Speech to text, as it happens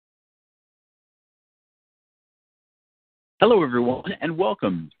Hello, everyone, and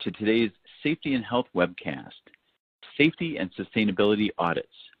welcome to today's Safety and Health webcast, Safety and Sustainability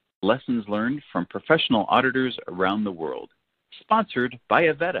Audits, Lessons Learned from Professional Auditors Around the World, sponsored by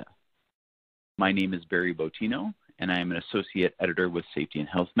Avetta. My name is Barry Botino, and I am an Associate Editor with Safety and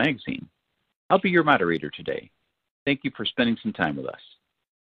Health magazine. I'll be your moderator today. Thank you for spending some time with us.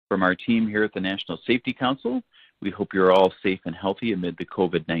 From our team here at the National Safety Council, we hope you're all safe and healthy amid the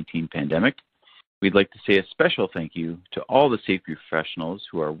COVID-19 pandemic. We'd like to say a special thank you to all the safety professionals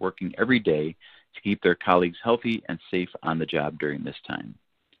who are working every day to keep their colleagues healthy and safe on the job during this time.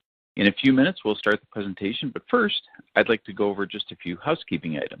 In a few minutes, we'll start the presentation, but first, I'd like to go over just a few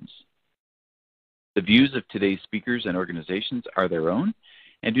housekeeping items. The views of today's speakers and organizations are their own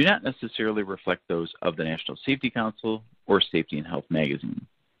and do not necessarily reflect those of the National Safety Council or Safety and Health magazine.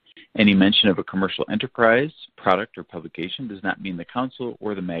 Any mention of a commercial enterprise, product, or publication does not mean the Council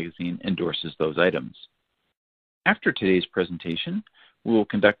or the magazine endorses those items. After today's presentation, we will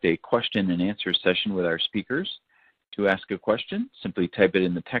conduct a question and answer session with our speakers. To ask a question, simply type it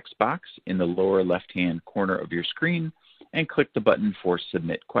in the text box in the lower left-hand corner of your screen and click the button for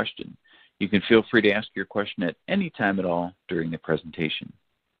Submit Question. You can feel free to ask your question at any time at all during the presentation.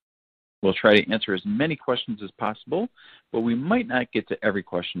 We'll try to answer as many questions as possible, but we might not get to every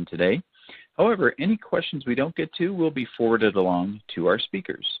question today. However, any questions we don't get to will be forwarded along to our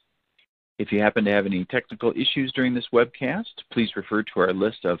speakers. If you happen to have any technical issues during this webcast, please refer to our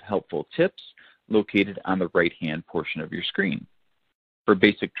list of helpful tips located on the right-hand portion of your screen. For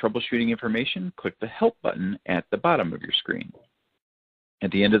basic troubleshooting information, click the Help button at the bottom of your screen. At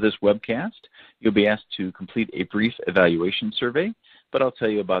the end of this webcast, you'll be asked to complete a brief evaluation survey, but I'll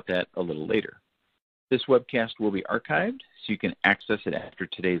tell you about that a little later. This webcast will be archived, so you can access it after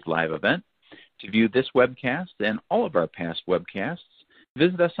today's live event. To view this webcast and all of our past webcasts,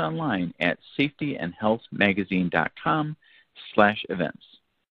 visit us online at safetyandhealthmagazine.com/events.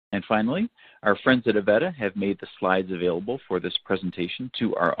 And finally, our friends at Avetta have made the slides available for this presentation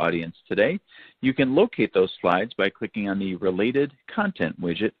to our audience today. You can locate those slides by clicking on the Related Content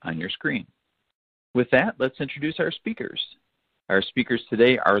widget on your screen. With that, let's introduce our speakers. Our speakers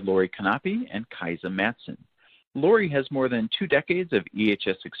today are Lori Knappe and Kaisa Mattsson. Lori has more than 2 decades of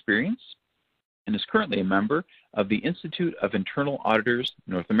EHS experience and is currently a member of the Institute of Internal Auditors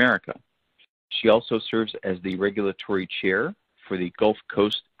North America. She also serves as the regulatory chair for the Gulf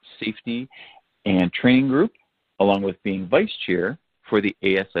Coast Safety and Training Group, along with being vice chair for the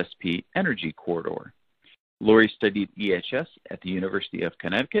ASSP Energy Corridor. Lori studied EHS at the University of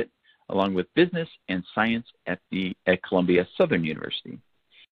Connecticut, along with business and science at Columbia Southern University.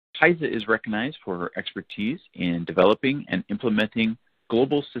 Kaisa is recognized for her expertise in developing and implementing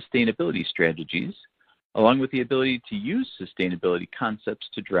global sustainability strategies, along with the ability to use sustainability concepts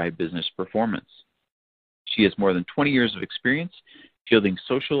to drive business performance. She has more than 20 years of experience fielding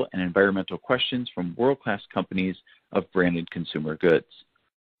social and environmental questions from world-class companies of branded consumer goods.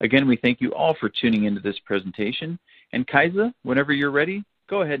 Again, we thank you all for tuning into this presentation. And Kaisa, whenever you're ready,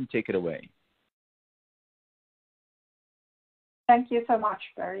 go ahead and take it away. Thank you so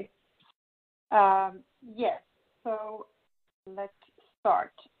much, Barry. Yes, so let's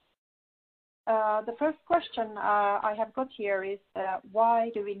start. The first question I have got here is,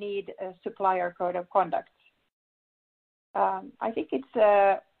 why do we need a supplier code of conduct? I think it's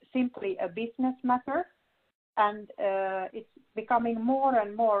simply a business matter, and it's becoming more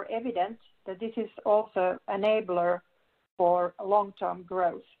and more evident that this is also an enabler for long-term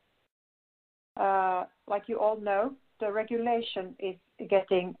growth. Like you all know, the regulation is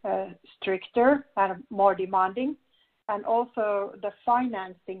getting stricter and more demanding, and also the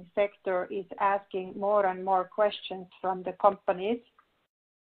financing sector is asking more and more questions from the companies.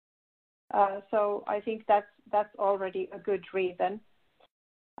 So I think that's already a good reason.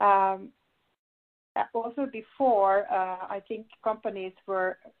 Also before, I think companies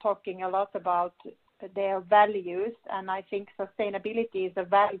were talking a lot about their values, and I think sustainability is a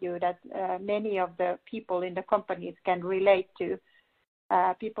value that many of the people in the companies can relate to.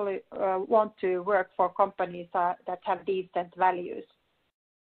 People want to work for companies that have decent values.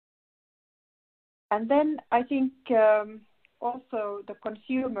 And then I think also the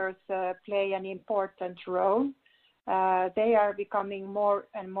consumers play an important role. They are becoming more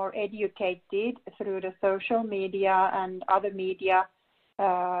and more educated through the social media and other media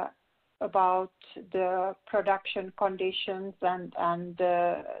about the production conditions and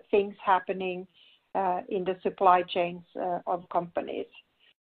things happening in the supply chains of companies.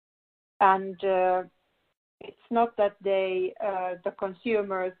 And it's not that the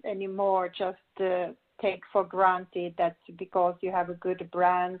consumers anymore just take for granted that because you have a good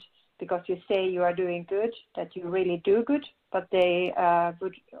brand, because you say you are doing good, that you really do good, but they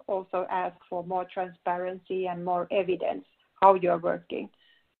would also ask for more transparency and more evidence how you're working.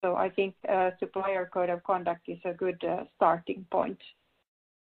 So I think supplier code of conduct is a good starting point.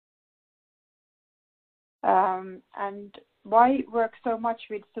 And why work so much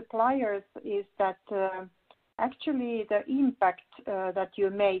with suppliers is that actually the impact that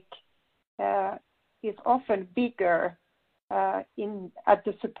you make is often bigger at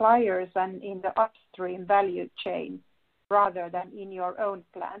the suppliers and in the upstream value chain rather than in your own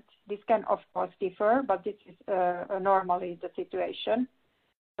plant. This can of course differ, but this is normally the situation.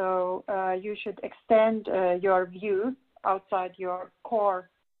 So you should extend your view outside your core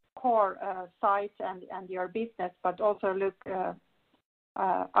site and your business, but also look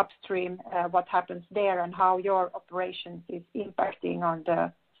upstream what happens there and how your operations is impacting on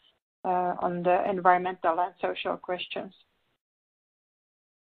the environmental and social questions.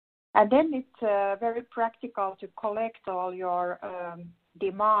 And then it's very practical to collect all your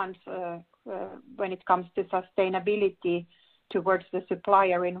demands when it comes to sustainability towards the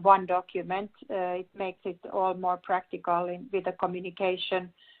supplier in one document. It makes it all more practical with the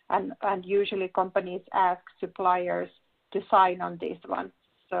communication, and usually companies ask suppliers to sign on this one.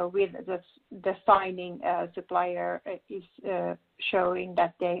 So with the signing, supplier is showing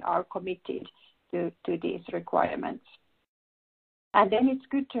that they are committed to these requirements. And then it's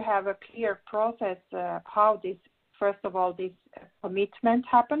good to have a clear process how this, first of all, this commitment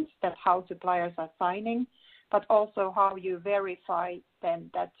happens, that how suppliers are signing, but also how you verify then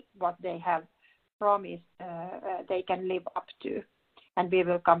that what they have promised they can live up to. And we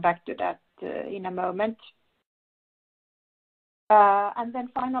will come back to that in a moment. And then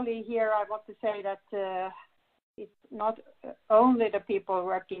finally here I want to say that it's not only the people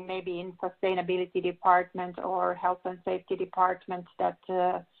working maybe in sustainability department or health and safety department that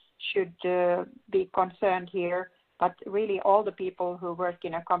should be concerned here, but really all the people who work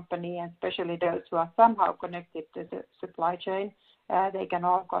in a company, and especially those who are somehow connected to the supply chain, they can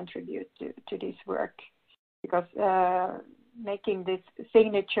all contribute to this work. Because making this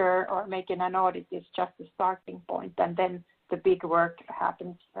signature or making an audit is just a starting point, and then the big work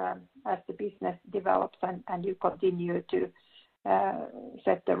happens as the business develops and you continue to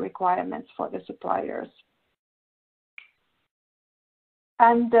set the requirements for the suppliers.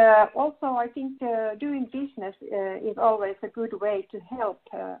 And also I think doing business is always a good way to help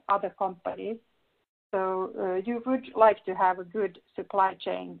other companies. So you would like to have a good supply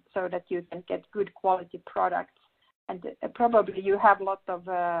chain so that you can get good quality products. And probably you have a lot of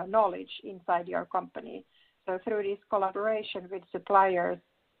knowledge inside your company. So through this collaboration with suppliers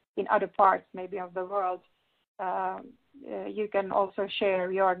in other parts maybe of the world, you can also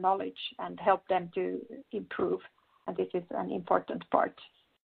share your knowledge and help them to improve. And this is an important part.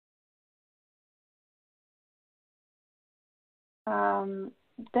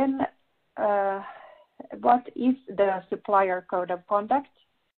 Then what is the supplier code of conduct?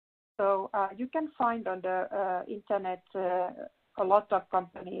 So you can find on the internet a lot of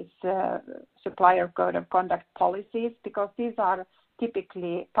companies' supplier code of conduct policies, because these are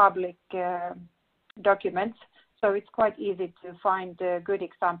typically public documents. So it's quite easy to find good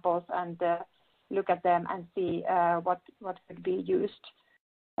examples and look at them and see what could be used.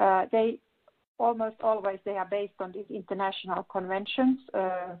 They almost always they are based on these international conventions,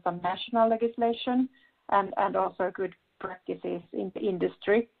 some national legislation, and also good practices in the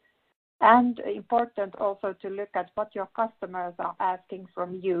industry. And important also to look at what your customers are asking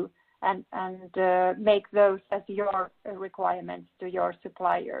from you and make those as your requirements to your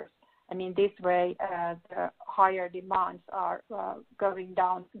suppliers. And in this way, the higher demands are going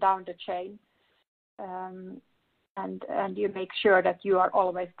down the chain, and you make sure that you are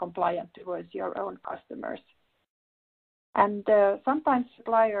always compliant towards your own customers. And sometimes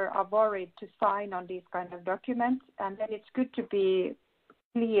suppliers are worried to sign on these kind of documents, and then it's good to be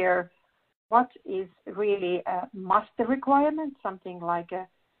clear what is really a must requirement, something like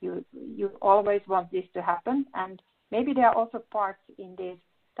you always want this to happen. And maybe there are also parts in this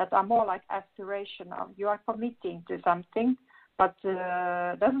that are more like aspirational. You are committing to something, but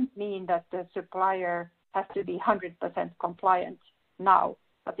doesn't mean that the supplier has to be 100% compliant now,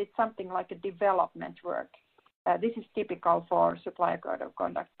 but it's something like a development work. This is typical for supplier code of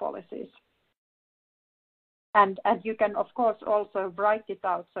conduct policies. And you can, of course, also write it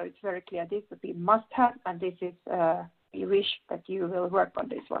out so it's very clear this is a must have, and this is we wish that you will work on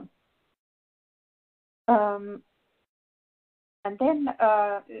this one. And then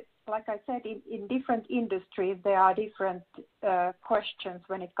like I said, in different industries, there are different questions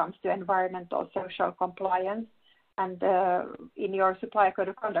when it comes to environmental social compliance. And in your supplier code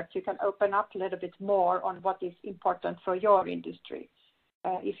of conduct, you can open up a little bit more on what is important for your industry.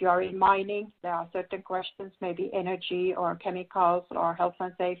 If you are in mining, there are certain questions, maybe energy or chemicals or health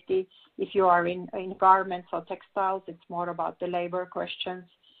and safety. If you are in garments or textiles, it's more about the labor questions.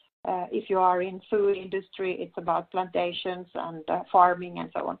 If you are in food industry, it's about plantations and farming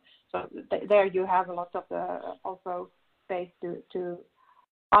and so on. So there you have a lot of also space to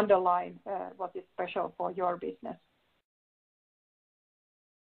underline what is special for your business.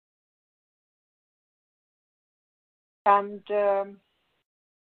 And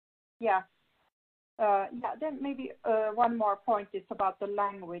then maybe one more point is about the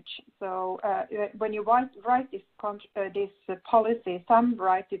language. So when you write this policy, some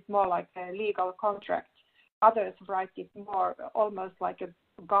write it more like a legal contract. Others write it more almost like a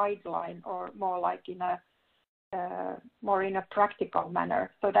guideline or more like in a practical manner.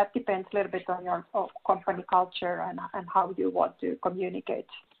 So that depends a little bit on your company culture and how you want to communicate.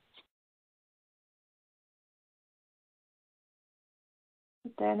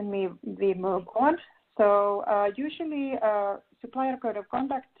 Then we move on. So usually supplier code of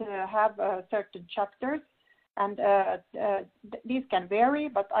conduct have certain chapters, and these can vary,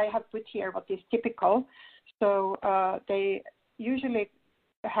 but I have put here what is typical. So they usually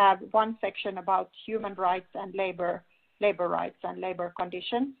have one section about human rights and labor rights and labor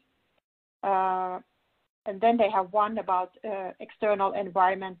conditions. And then they have one about external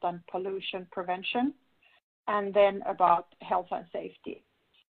environment and pollution prevention, and then about health and safety.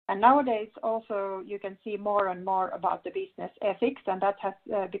 And nowadays also you can see more and more about the business ethics, and that has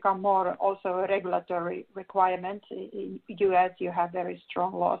become more also a regulatory requirement. In US you have very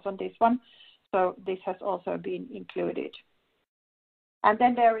strong laws on this one, so this has also been included. And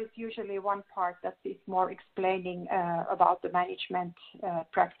then there is usually one part that is more explaining about the management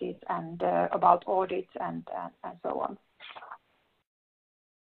practice and about audits and so on.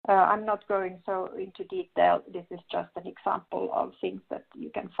 I'm not going so into detail. This is just an example of things that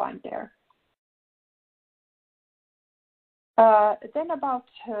you can find there. Then about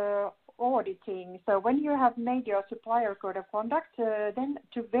auditing. So when you have made your supplier code of conduct, then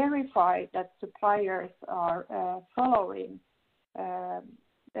to verify that suppliers are following,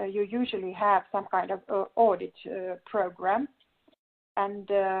 you usually have some kind of audit program. And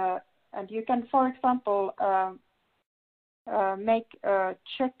you can, for example, make a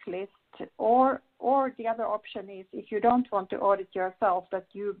checklist, or the other option is, if you don't want to audit yourself, that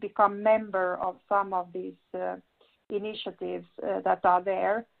you become member of some of these initiatives that are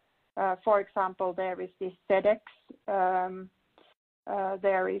there. For example, there is this SEDEX.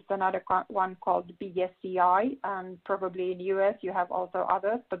 There is another one called BSCI, and probably in the US you have also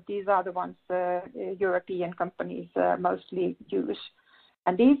others, but these are the ones European companies mostly use.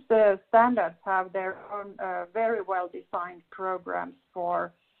 And these standards have their own very well-designed programs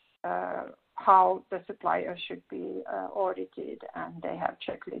for how the supplier should be audited, and they have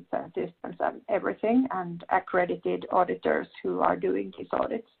checklists and systems and everything, and accredited auditors who are doing these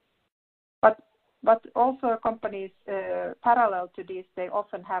audits. But also companies parallel to this, they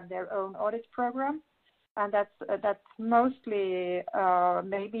often have their own audit program, and that's mostly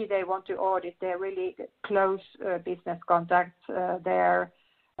maybe they want to audit their really close business contacts, their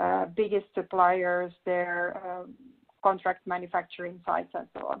biggest suppliers, their contract manufacturing sites, and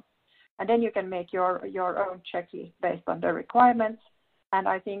so on. And then you can make your own checklist based on the requirements. And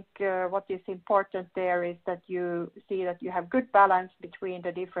I think what is important there is that you see that you have good balance between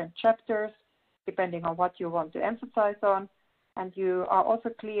the different chapters, depending on what you want to emphasize on. And you are also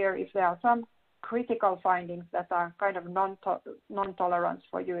clear if there are some critical findings that are kind of non-tolerance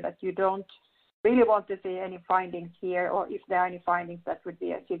for you, that you don't really want to see any findings here, or if there are any findings that would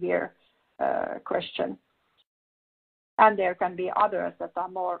be a severe question. And there can be others that are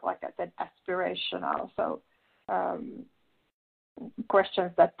more, like I said, aspirational. So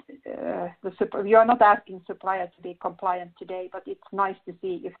questions that you're not asking suppliers to be compliant today, but it's nice to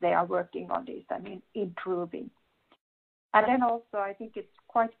see if they are working on this and improving. And then also I think it's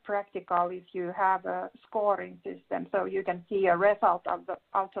quite practical if you have a scoring system, so you can see a result out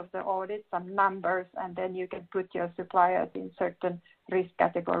of the audit, some numbers, and then you can put your suppliers in certain risk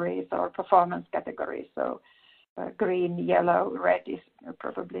categories or performance categories. So green, yellow, red is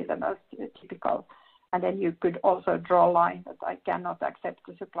probably the most typical. And then you could also draw a line that I cannot accept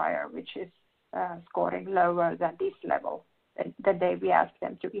a supplier which is scoring lower than this level. And then we ask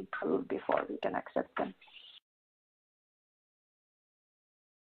them to improve before we can accept them.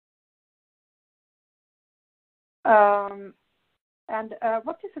 And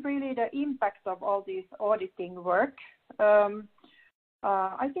what is really the impact of all this auditing work?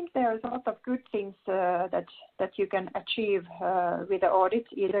 I think there's a lot of good things that you can achieve with the audit.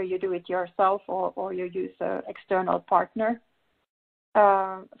 Either you do it yourself or you use an external partner.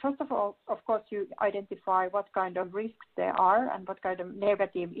 First of all, of course, you identify what kind of risks there are and what kind of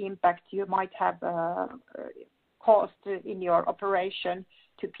negative impact you might have caused in your operation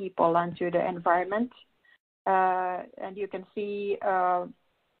to people and to the environment. And you can see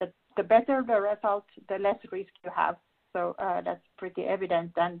that the better the result, the less risk you have. So that's pretty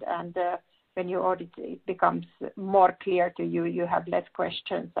evident. And when you audit, it becomes more clear to you. You have less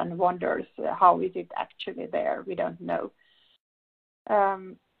questions and wonders, how is it actually there? We don't know.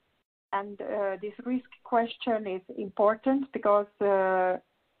 This risk question is important because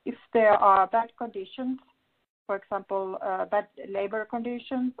if there are bad conditions, for example, bad labor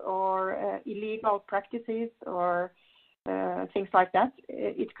conditions or illegal practices or things like that,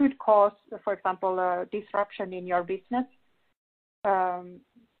 it could cause, for example, a disruption in your business.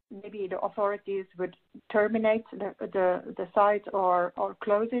 Maybe the authorities would terminate the site or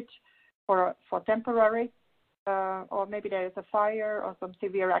close it for temporary. Or maybe there is a fire or some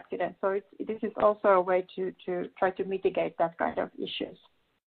severe accident. So this is also a way to try to mitigate that kind of issues.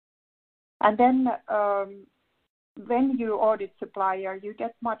 And then when you audit supplier, you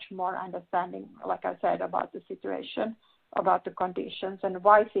get much more understanding, like I said, about the situation, about the conditions and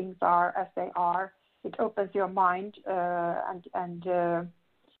why things are as they are. It opens your mind and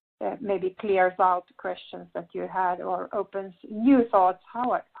maybe clears out questions that you had or opens new thoughts.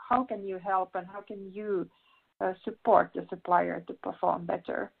 How can you help and how can you support the supplier to perform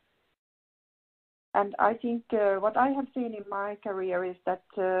better? And I think what I have seen in my career is that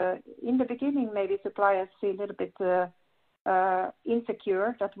in the beginning, maybe suppliers feel a little bit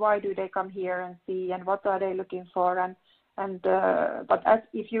insecure that why do they come here and see and what are they looking for? But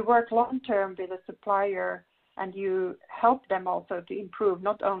if you work long term with a supplier and you help them also to improve,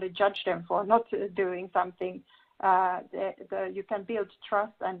 not only judge them for not doing something, you can build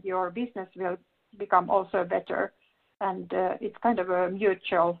trust and your business will become also better, and it's kind of a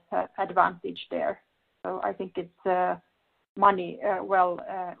mutual advantage there. So I think it's money well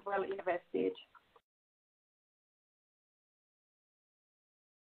invested.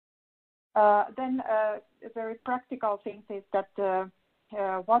 Then very practical things is that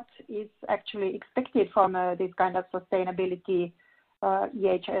what is actually expected from this kind of sustainability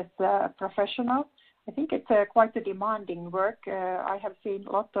EHS professional. I think it's quite a demanding work. I have seen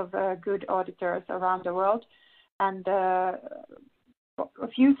lots of good auditors around the world, and a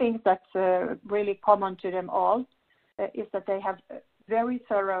few things that's really common to them all is that they have very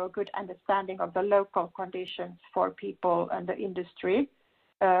thorough, good understanding of the local conditions for people and the industry.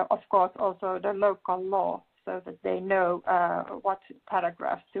 Of course, also the local law, so that they know what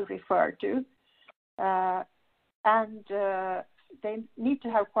paragraphs to refer to. And they need to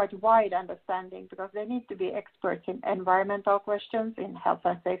have quite wide understanding because they need to be experts in environmental questions, in health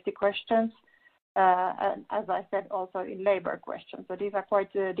and safety questions, and as I said, also in labor questions. So these are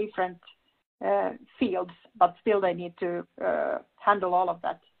quite different fields, but still they need to handle all of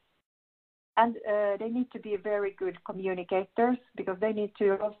that. And they need to be very good communicators because they need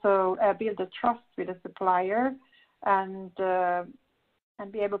to also build a trust with the supplier and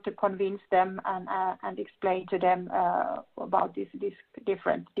be able to convince them and explain to them about these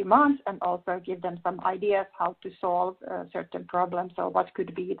different demands and also give them some ideas how to solve certain problems or what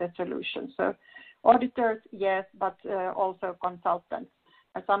could be the solution. So auditors, yes, but also consultants.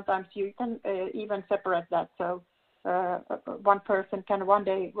 And sometimes you can even separate that. So one person can one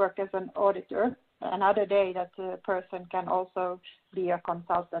day work as an auditor, another day that person can also be a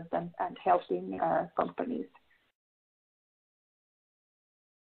consultant and helping companies.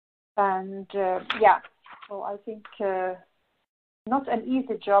 And so I think not an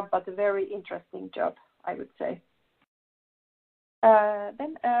easy job, but a very interesting job, I would say.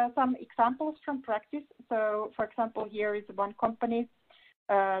 Then some examples from practice. So, for example, here is one company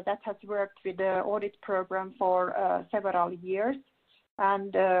that has worked with the audit program for several years.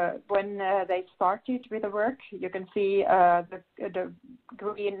 And when they started with the work, you can see the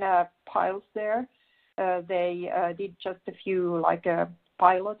green piles there. They did just a few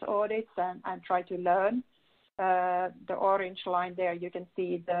pilot audits and try to learn. The orange line there, you can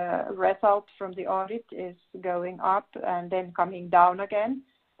see the result from the audit is going up and then coming down again.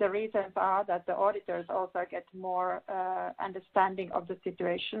 The reasons are that the auditors also get more understanding of the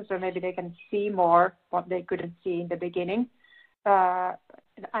situation, so maybe they can see more what they couldn't see in the beginning.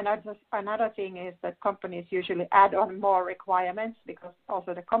 Another thing is that companies usually add on more requirements because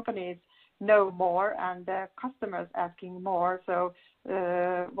also the companies know more, and customers asking more. So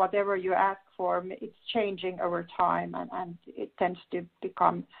whatever you ask for, it's changing over time, and it tends to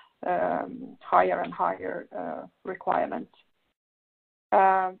become higher and higher requirements.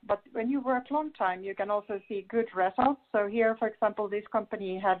 But when you work long time, you can also see good results. So here, for example, this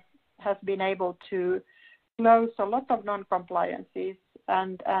company has been able to close a lot of non-compliances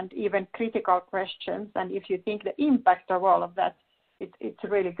and even critical questions. And if you think the impact of all of that, it's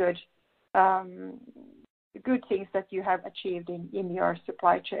really good things that you have achieved in your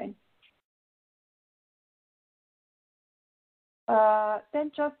supply chain.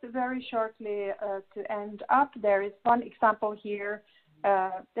 Then just very shortly to end up, there is one example here.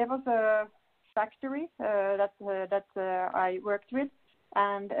 There was a factory that I worked with,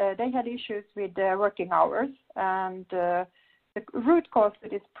 and they had issues with their working hours. And the root cause to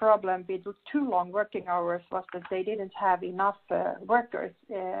this problem with too long working hours was that they didn't have enough workers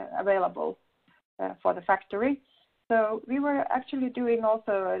available for the factory. So we were actually doing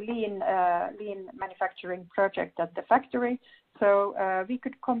also a lean manufacturing project at the factory. So we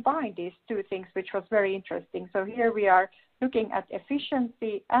could combine these two things, which was very interesting. So here we are looking at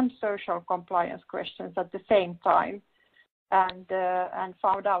efficiency and social compliance questions at the same time, and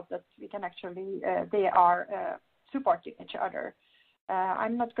found out that we can actually they are supporting each other.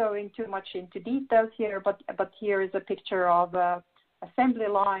 I'm not going too much into details here, but here is a picture of assembly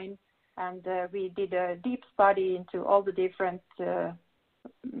line, and we did a deep study into all the different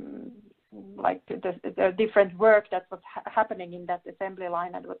like the different work that was happening in that assembly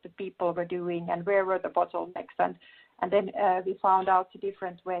line, and what the people were doing, and where were the bottlenecks, and then we found out the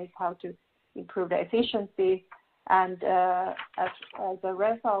different ways how to improve the efficiency. And as a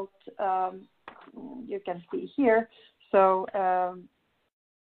result, you can see here. So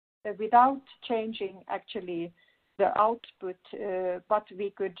without changing actually the output, but we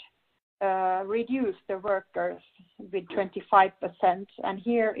could reduce the workers with 25%. And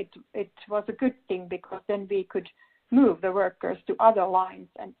here it was a good thing, because then we could move the workers to other lines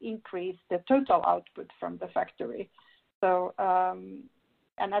and increase the total output from the factory. So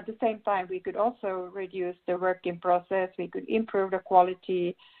and at the same time, we could also reduce the working process. We could improve the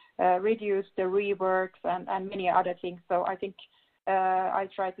quality, reduce the reworks, and many other things. So I think I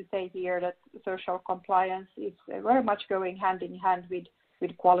try to say here that social compliance is very much going hand in hand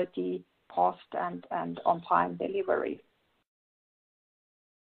with quality, cost, and on-time delivery.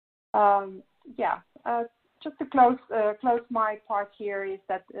 Just to close my part here is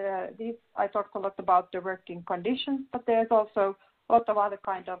that I talked a lot about the working conditions, but there's also a lot of other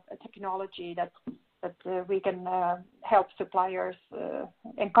kind of technology that we can help suppliers,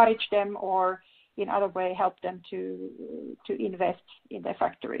 encourage them, or in other way help them to invest in their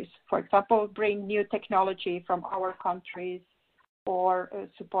factories. For example, bring new technology from our countries, or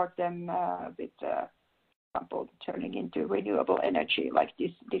support them with, for example, turning into renewable energy, like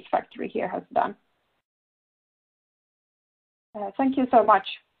this factory here has done. Thank you so much.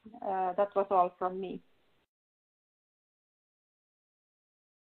 That was all from me.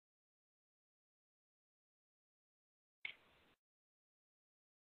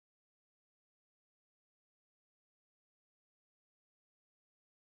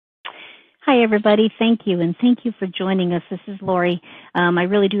 Hi, everybody. Thank you, and thank you for joining us. This is Lori. I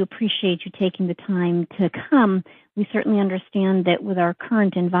really do appreciate you taking the time to come. We certainly understand that with our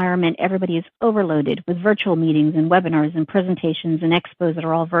current environment, everybody is overloaded with virtual meetings and webinars and presentations and expos that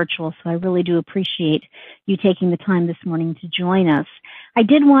are all virtual, so I really do appreciate you taking the time this morning to join us. I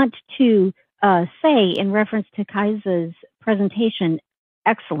did want to say, in reference to Kaisa's presentation,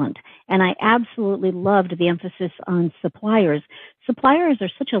 excellent. And I absolutely loved the emphasis on suppliers. Suppliers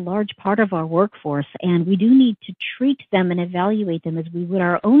are such a large part of our workforce, and we do need to treat them and evaluate them as we would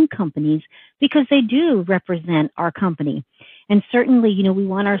our own companies, because they do represent our company. And certainly, we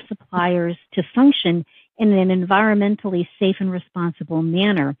want our suppliers to function in an environmentally safe and responsible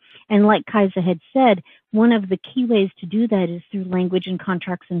manner. And like Kaisa had said, one of the key ways to do that is through language and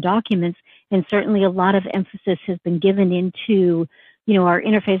contracts and documents. And certainly a lot of emphasis has been given into our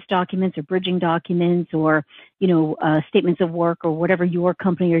interface documents or bridging documents, or, statements of work, or whatever your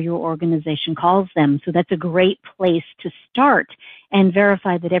company or your organization calls them. So that's a great place to start and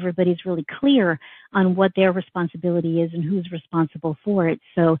verify that everybody's really clear on what their responsibility is and who's responsible for it.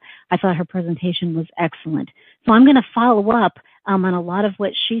 So I thought her presentation was excellent. So I'm going to follow up on a lot of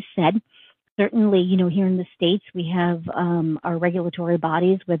what she said. Certainly, here in the States, we have our regulatory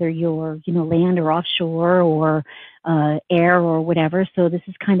bodies, whether you're, land or offshore or air or whatever. So this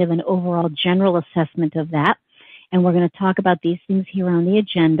is kind of an overall general assessment of that. And we're going to talk about these things here on the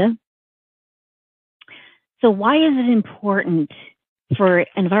agenda. So why is it important for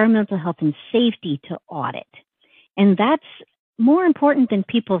environmental health and safety to audit. And that's more important than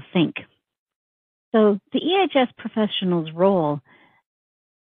people think. So the EHS professional's role,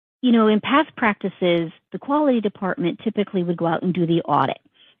 in past practices, the quality department typically would go out and do the audit.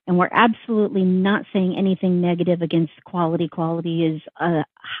 And we're absolutely not saying anything negative against quality. Quality is a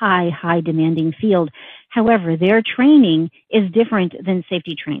high demanding field. However, their training is different than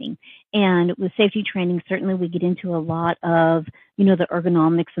safety training. And with safety training, certainly we get into a lot of, the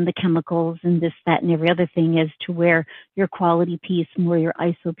ergonomics and the chemicals and this, that, and every other thing as to where your quality piece, more your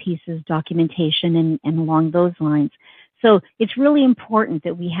ISO pieces, documentation, and along those lines. So it's really important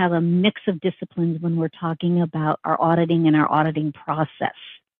that we have a mix of disciplines when we're talking about our auditing and our auditing process.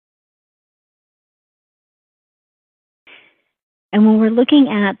 And when we're looking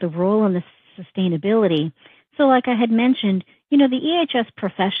at the role and the sustainability, so like I had mentioned, the EHS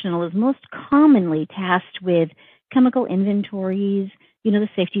professional is most commonly tasked with chemical inventories, the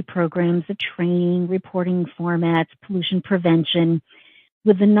safety programs, the training, reporting formats, pollution prevention.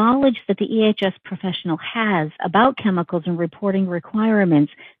 With the knowledge that the EHS professional has about chemicals and reporting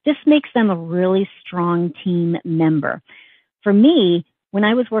requirements, this makes them a really strong team member. For me, when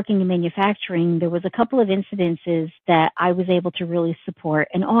I was working in manufacturing, there was a couple of incidences that I was able to really support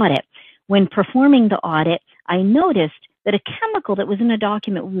an audit. When performing the audit, I noticed that a chemical that was in a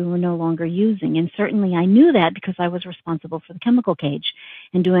document we were no longer using. And certainly I knew that because I was responsible for the chemical cage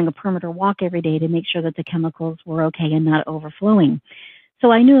and doing a perimeter walk every day to make sure that the chemicals were okay and not overflowing.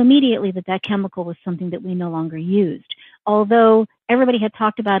 So I knew immediately that that chemical was something that we no longer used. Although everybody had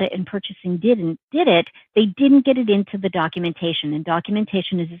talked about it and purchasing did it, they didn't get it into the documentation. And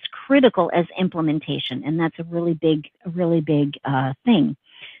documentation is as critical as implementation, and that's a really big thing.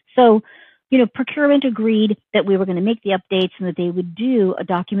 So, procurement agreed that we were going to make the updates and that they would do a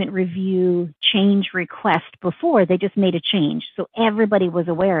document review change request before they just made a change. So everybody was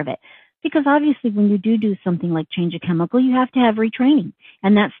aware of it. Because obviously when you do something like change a chemical, you have to have retraining.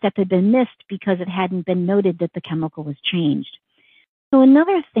 And that step had been missed because it hadn't been noted that the chemical was changed. So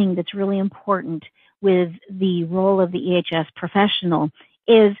another thing that's really important with the role of the EHS professional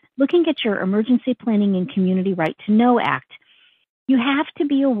is looking at your Emergency Planning and Community Right to Know Act. You have to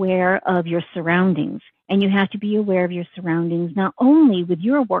be aware of your surroundings, and you have to be aware of your surroundings not only with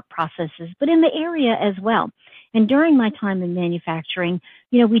your work processes, but in the area as well. And during my time in manufacturing,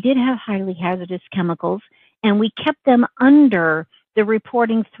 we did have highly hazardous chemicals, and we kept them under the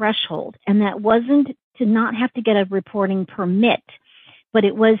reporting threshold. And that wasn't to not have to get a reporting permit, but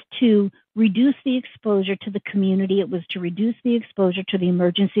it was to reduce the exposure to the community. It was to reduce the exposure to the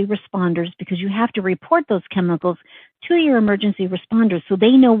emergency responders, because you have to report those chemicals to your emergency responders so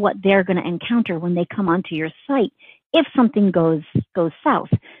they know what they're going to encounter when they come onto your site if something goes south.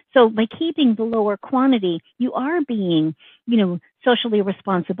 So by keeping the lower quantity, you are being, socially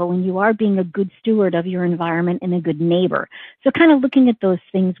responsible, and you are being a good steward of your environment and a good neighbor. So kind of looking at those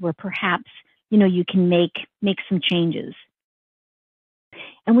things where perhaps, you can make some changes.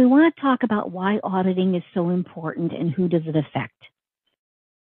 And we want to talk about why auditing is so important and who does it affect.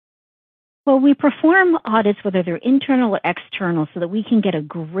 Well, we perform audits, whether they're internal or external, so that we can get a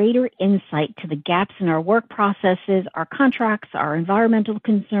greater insight to the gaps in our work processes, our contracts, our environmental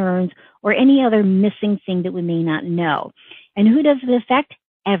concerns, or any other missing thing that we may not know. And who does it affect?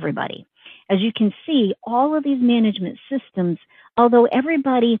 Everybody. As you can see, all of these management systems, although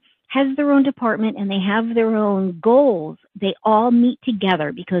everybody has their own department and they have their own goals, they all meet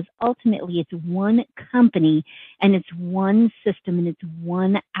together because ultimately it's one company and it's one system and it's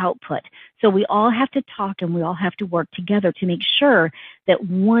one output. So we all have to talk and we all have to work together to make sure that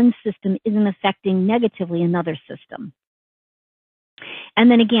one system isn't affecting negatively another system. And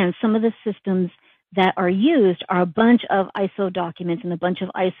then again, some of the systems that are used are a bunch of ISO documents and a bunch of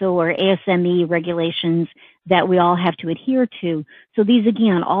ISO or ASME regulations that we all have to adhere to. So these,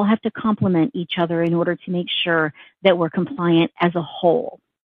 again, all have to complement each other in order to make sure that we're compliant as a whole.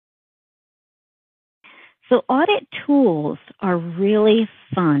 So audit tools are really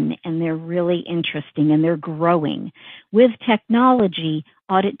fun and they're really interesting and they're growing. With technology,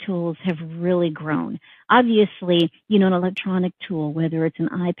 audit tools have really grown. Obviously, an electronic tool, whether it's an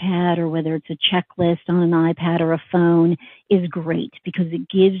iPad or whether it's a checklist on an iPad or a phone, is great because it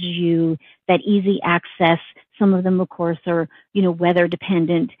gives you that easy access. Some of them, of course, are, weather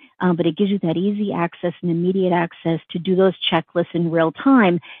dependent, but it gives you that easy access and immediate access to do those checklists in real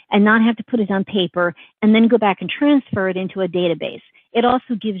time and not have to put it on paper and then go back and transfer it into a database. It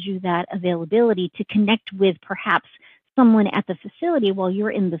also gives you that availability to connect with perhaps someone at the facility while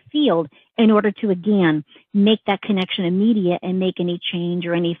you're in the field in order to, again, make that connection immediate and make any change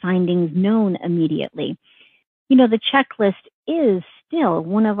or any findings known immediately. The checklist is still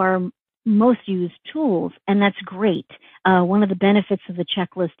one of our most used tools, and that's great. One of the benefits of the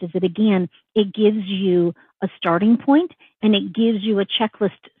checklist is that, again, it gives you a starting point and it gives you a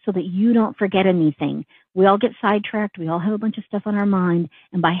checklist so that you don't forget anything. We all get sidetracked. We all have a bunch of stuff on our mind.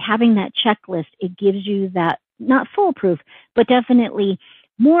 And by having that checklist, it gives you that, not foolproof, but definitely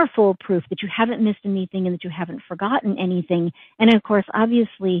more foolproof that you haven't missed anything and that you haven't forgotten anything. And of course,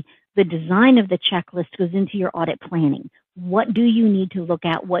 obviously, the design of the checklist goes into your audit planning. What do you need to look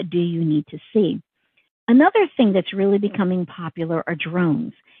at? What do you need to see? Another thing that's really becoming popular are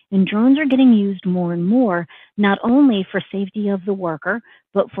drones. And drones are getting used more and more, not only for safety of the worker,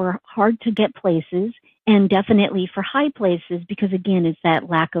 but for hard to get places and definitely for high places because, again, it's that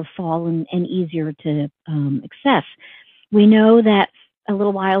lack of fall and easier to access. We know that a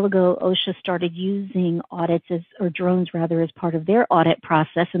little while ago, OSHA started using audits or drones rather, as part of their audit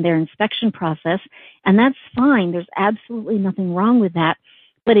process and their inspection process, and that's fine. There's absolutely nothing wrong with that,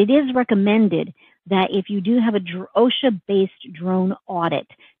 but it is recommended that if you do have a OSHA-based drone audit,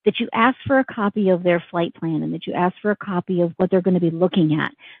 that you ask for a copy of their flight plan and that you ask for a copy of what they're going to be looking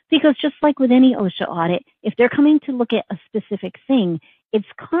at. Because just like with any OSHA audit, if they're coming to look at a specific thing, it's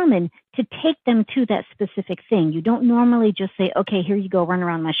common to take them to that specific thing. You don't normally just say, okay, here you go, run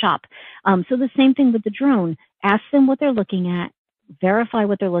around my shop. So the same thing with the drone. Ask them what they're looking at, verify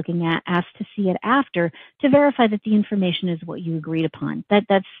what they're looking at, ask to see it after to verify that the information is what you agreed upon.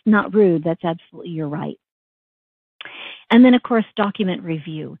 That's not rude. That's absolutely your right. And then, of course, document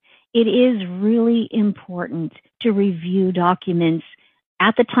review. It is really important to review documents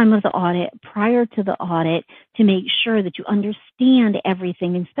at the time of the audit, prior to the audit, to make sure that you understand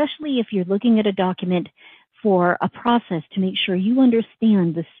everything, especially if you're looking at a document for a process, to make sure you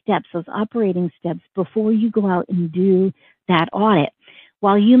understand the steps, those operating steps, before you go out and do that audit.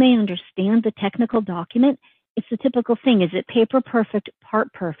 While you may understand the technical document, it's the typical thing. Is it paper perfect,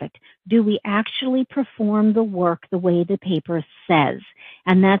 part perfect? Do we actually perform the work the way the paper says?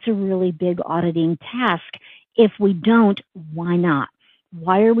 And that's a really big auditing task. If we don't, why not?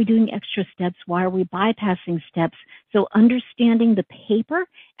 Why are we doing extra steps? Why are we bypassing steps? So understanding the paper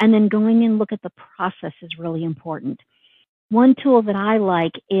and then going and look at the process is really important. One tool that I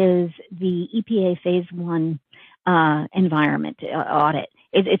like is the EPA Phase 1 environment audit.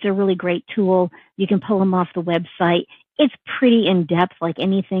 It's a really great tool. You can pull them off the website. It's pretty in-depth, like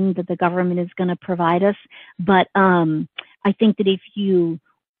anything that the government is going to provide us. But I think that if you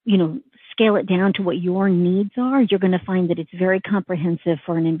scale it down to what your needs are, you're going to find that it's very comprehensive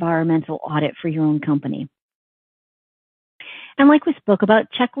for an environmental audit for your own company. And like we spoke about,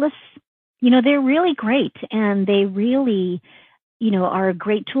 checklists, they're really great, and they really are a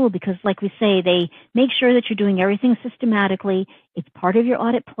great tool because, like we say, they make sure that you're doing everything systematically. It's part of your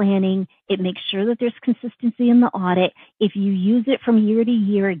audit planning. It makes sure that there's consistency in the audit. If you use it from year to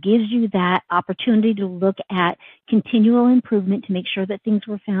year, it gives you that opportunity to look at continual improvement to make sure that things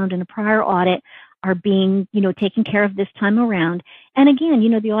were found in a prior audit are being, taken care of this time around. And again,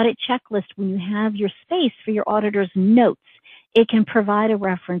 the audit checklist, when you have your space for your auditor's notes, it can provide a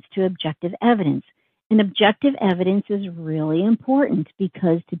reference to objective evidence. And objective evidence is really important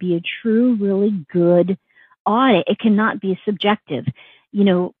because to be a true, really good audit, it cannot be subjective.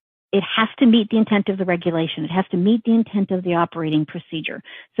 It has to meet the intent of the regulation. It has to meet the intent of the operating procedure.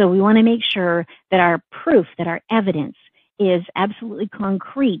 So we want to make sure that our proof, that our evidence is absolutely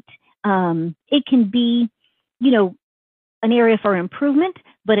concrete. It can be, an area for improvement,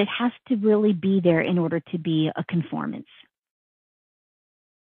 but it has to really be there in order to be a conformance.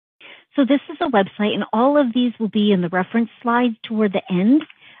 So this is a website, and all of these will be in the reference slides toward the end.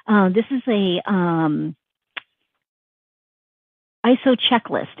 This is a ISO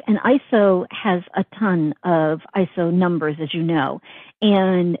checklist, and ISO has a ton of ISO numbers, as you know,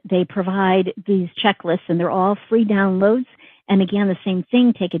 and they provide these checklists, and they're all free downloads. And again, the same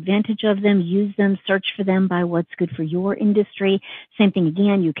thing, take advantage of them, use them, search for them by what's good for your industry. Same thing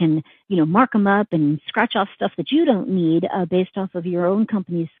again, you can, mark them up and scratch off stuff that you don't need based off of your own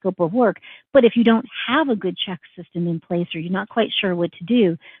company's scope of work. But if you don't have a good check system in place or you're not quite sure what to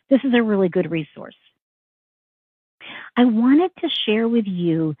do, this is a really good resource. I wanted to share with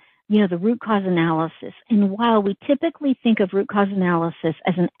you, the root cause analysis. And while we typically think of root cause analysis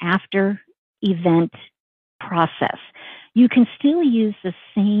as an after event process, you can still use the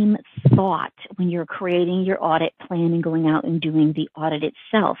same thought when you're creating your audit plan and going out and doing the audit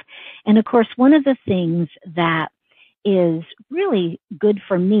itself. And of course, one of the things that is really good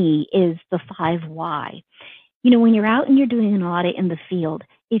for me is the 5 why. When you're out and you're doing an audit in the field,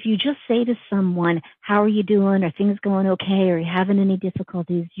 if you just say to someone, how are you doing? Are things going okay? Are you having any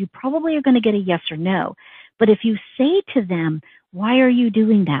difficulties? You probably are going to get a yes or no. But if you say to them, Why are you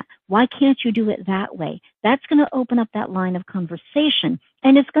doing that? Why can't you do it that way? That's going to open up that line of conversation,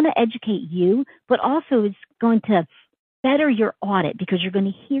 and it's going to educate you, but also it's going to better your audit because you're going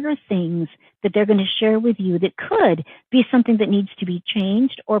to hear things that they're going to share with you that could be something that needs to be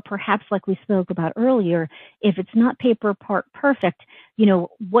changed, or perhaps like we spoke about earlier, if it's not paper part perfect,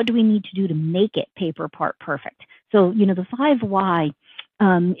 what do we need to do to make it paper part perfect? So, the 5 Why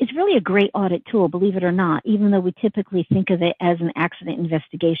is really a great audit tool, believe it or not, even though we typically think of it as an accident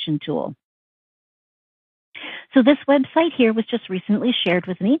investigation tool. So this website here was just recently shared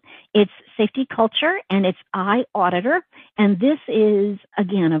with me. It's Safety Culture and it's iAuditor. And this is,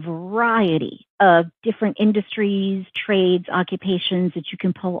 again, a variety of different industries, trades, occupations that you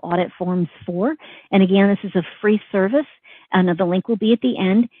can pull audit forms for. And again, this is a free service. And the link will be at the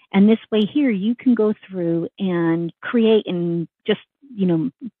end. And this way here, you can go through and create and just,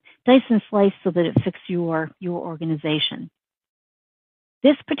 dice and slice so that it fits your organization.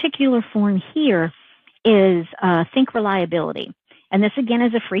 This particular form here is Think Reliability. And this, again,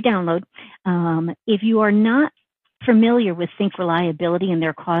 is a free download. If you are not familiar with Think Reliability and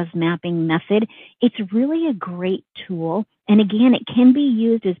their cause mapping method, it's really a great tool. And again, it can be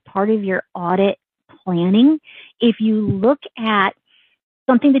used as part of your audit planning. If you look at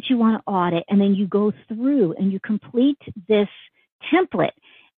something that you want to audit and then you go through and you complete this template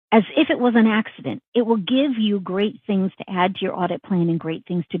as if it was an accident, it will give you great things to add to your audit plan and great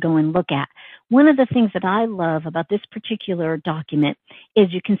things to go and look at. One of the things that I love about this particular document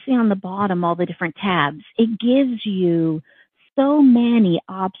is you can see on the bottom all the different tabs. It gives you so many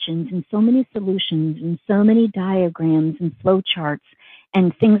options and so many solutions and so many diagrams and flow charts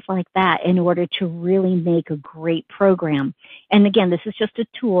and things like that in order to really make a great program. And again, this is just a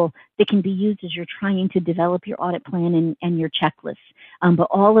tool that can be used as you're trying to develop your audit plan and your checklists. But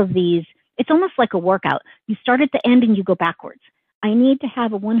all of these, it's almost like a workout. You start at the end and you go backwards. I need to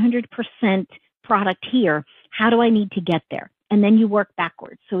have a 100% product here. How do I need to get there? And then you work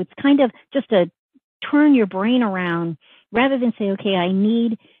backwards. So it's kind of just a turn your brain around rather than say, okay, I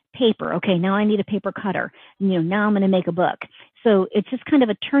need paper. Okay, now I need a paper cutter. Now I'm going to make a book. So it's just kind of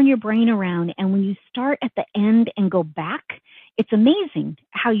a turn your brain around. And when you start at the end and go back, it's amazing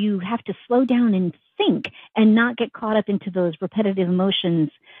how you have to slow down and think and not get caught up into those repetitive emotions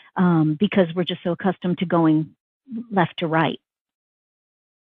because we're just so accustomed to going left to right.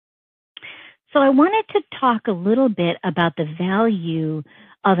 So I wanted to talk a little bit about the value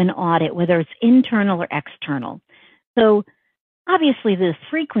of an audit, whether it's internal or external. So obviously, the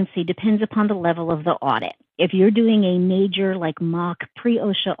frequency depends upon the level of the audit. If you're doing a major like mock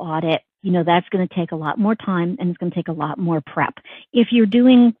pre-OSHA audit, that's going to take a lot more time and it's going to take a lot more prep. If you're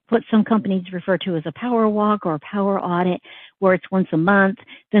doing what some companies refer to as a power walk or a power audit, where it's once a month,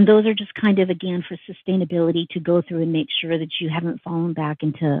 then those are just kind of, again, for sustainability to go through and make sure that you haven't fallen back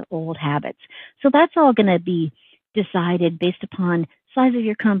into old habits. So that's all going to be decided based upon size of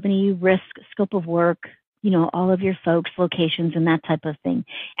your company, risk, scope of work, all of your folks, locations, and that type of thing.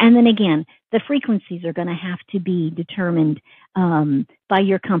 And then again, the frequencies are going to have to be determined by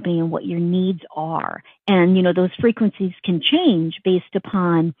your company and what your needs are. And, those frequencies can change based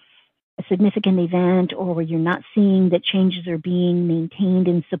upon a significant event or where you're not seeing that changes are being maintained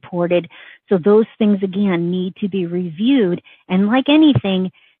and supported. So those things, again, need to be reviewed. And like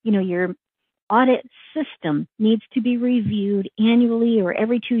anything, your audit system needs to be reviewed annually or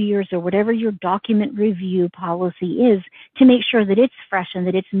every 2 years or whatever your document review policy is to make sure that it's fresh and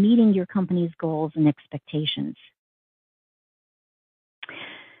that it's meeting your company's goals and expectations.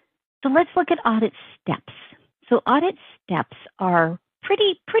 So let's look at audit steps. So audit steps are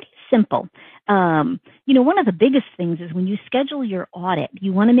pretty simple. One of the biggest things is when you schedule your audit,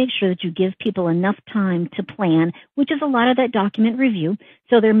 you want to make sure that you give people enough time to plan, which is a lot of that document review.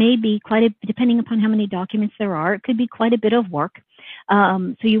 So there may be depending upon how many documents there are, it could be quite a bit of work.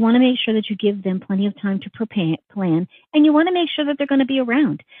 So you want to make sure that you give them plenty of time to plan, and you want to make sure that they're going to be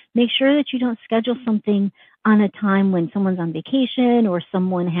around. Make sure that you don't schedule something on a time when someone's on vacation or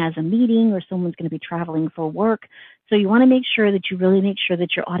someone has a meeting or someone's going to be traveling for work. So you want to make sure that you really make sure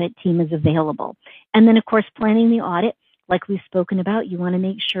that your audit team is available. And then, of course, planning the audit, like we've spoken about, you want to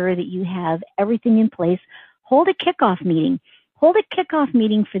make sure that you have everything in place. Hold a kickoff meeting. Hold a kickoff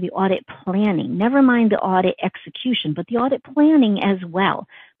meeting for the audit planning. Never mind the audit execution, but the audit planning as well.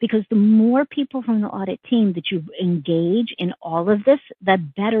 Because the more people from the audit team that you engage in all of this, the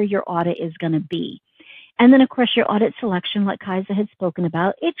better your audit is going to be. And then, of course, your audit selection, like Kaisa had spoken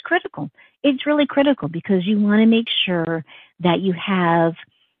about, it's critical. It's really critical because you want to make sure that you have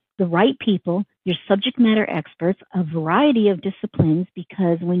the right people, your subject matter experts, a variety of disciplines,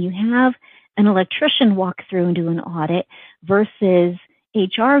 because when you have an electrician walk through and do an audit versus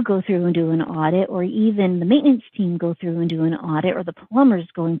HR go through and do an audit, or even the maintenance team go through and do an audit, or the plumbers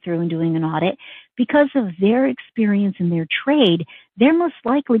going through and doing an audit, because of their experience in their trade, they're most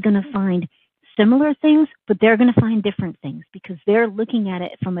likely going to find similar things, but they're going to find different things because they're looking at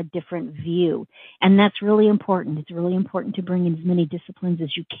it from a different view. And that's really important. It's really important to bring in as many disciplines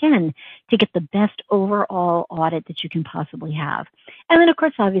as you can to get the best overall audit that you can possibly have. And then, of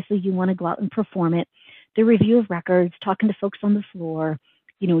course, obviously, you want to go out and perform it. The review of records, talking to folks on the floor,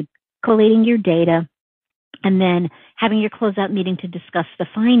 collating your data, and then having your closeout meeting to discuss the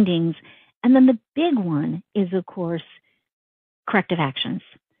findings. And then the big one is, of course, corrective actions.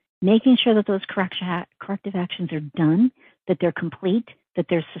 Making sure that those corrective actions are done, that they're complete, that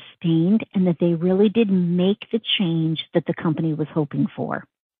they're sustained, and that they really did make the change that the company was hoping for.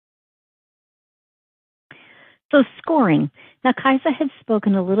 So scoring. Now, Kaisa had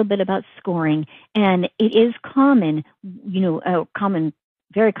spoken a little bit about scoring, and it is common,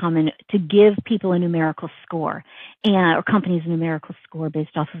 very common to give people a numerical score, or companies a numerical score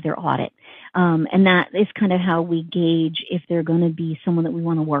based off of their audit. And that is kind of how we gauge if they're going to be someone that we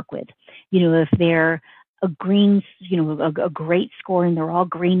want to work with. If they're a green, a great score and they're all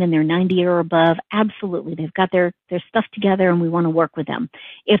green and they're 90 or above, absolutely. They've got their stuff together and we want to work with them.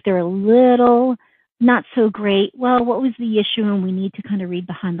 If they're a little not so great, well, what was the issue? And we need to kind of read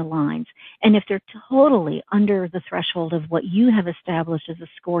behind the lines. And if they're totally under the threshold of what you have established as a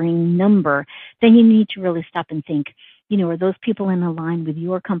scoring number, then you need to really stop and think, are those people in line with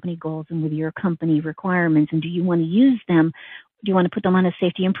your company goals and with your company requirements? And do you want to use them? Do you want to put them on a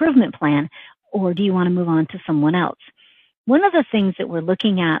safety improvement plan? Or do you want to move on to someone else? One of the things that we're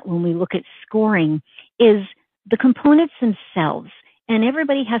looking at when we look at scoring is the components themselves. And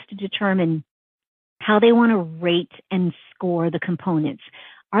everybody has to determine how they want to rate and score the components.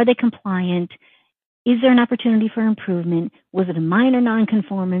 Are they compliant? Is there an opportunity for improvement? Was it a minor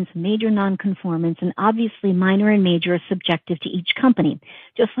nonconformance, major nonconformance? And obviously minor and major are subjective to each company,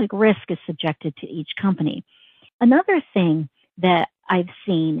 just like risk is subjective to each company. Another thing that I've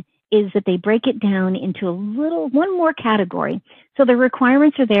seen is that they break it down into one more category. So the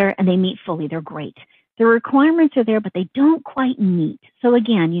requirements are there and they meet fully, they're great. The requirements are there, but they don't quite meet. So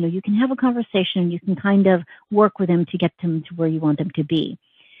again, you can have a conversation and you can kind of work with them to get them to where you want them to be.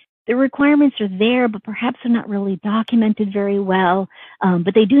 The requirements are there, but perhaps they're not really documented very well.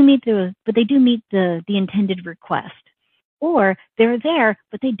 But they do meet the intended request. Or they're there,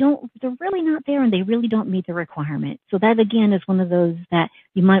 but they're really not there and they really don't meet the requirement. So that again is one of those that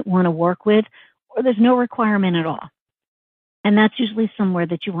you might want to work with, or there's no requirement at all. And that's usually somewhere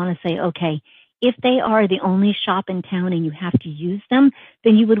that you want to say, okay, if they are the only shop in town and you have to use them,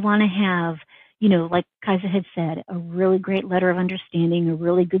 then you would want to have, like Kaisa had said, a really great letter of understanding, a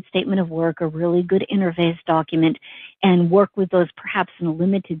really good statement of work, a really good interface document, and work with those perhaps in a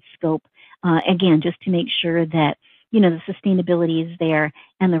limited scope, again, just to make sure that, the sustainability is there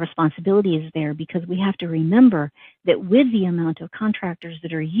and the responsibility is there, because we have to remember that with the amount of contractors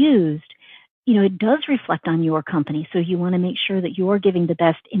that are used, it does reflect on your company. So you want to make sure that you're giving the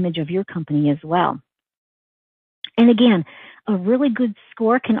best image of your company as well. And again, a really good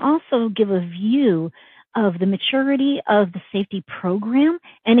score can also give a view of the maturity of the safety program,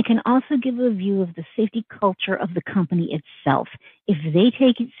 and it can also give a view of the safety culture of the company itself. If they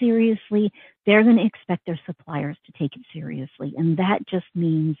take it seriously, they're going to expect their suppliers to take it seriously, and that just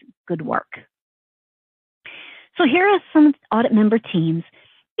means good work. So here are some audit member teams.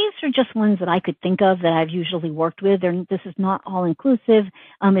 These are just ones that I could think of that I've usually worked with. This is not all inclusive.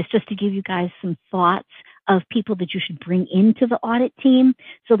 It's just to give you guys some thoughts of people that you should bring into the audit team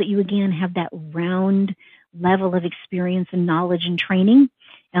so that you again have that round level of experience and knowledge and training.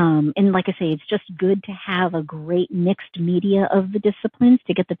 And like I say, it's just good to have a great mixed media of the disciplines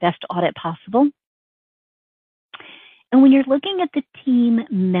to get the best audit possible. And when you're looking at the team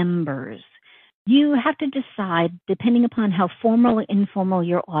members, you have to decide, depending upon how formal or informal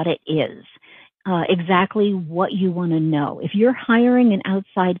your audit is, exactly what you want to know. If you're hiring an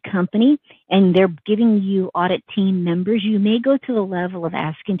outside company and they're giving you audit team members, you may go to the level of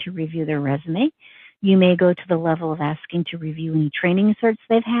asking to review their resume. You may go to the level of asking to review any training certs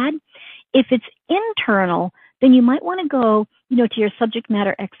they've had. If it's internal, then you might want to go, to your subject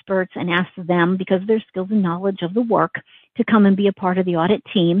matter experts and ask them, because of their skills and knowledge of the work, to come and be a part of the audit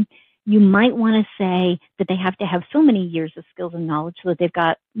team. You might want to say that they have to have so many years of skills and knowledge so that they've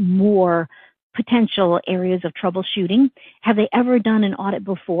got more potential areas of troubleshooting. Have they ever done an audit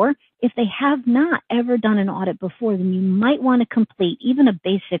before? If they have not ever done an audit before, then you might want to complete even a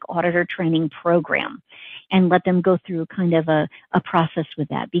basic auditor training program. and let them go through kind of a process with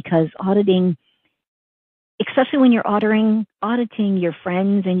that, because auditing, especially when you're auditing your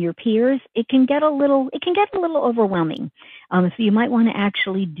friends and your peers, it can get a little overwhelming. So you might want to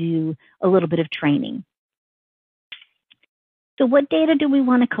actually do a little bit of training. So what data do we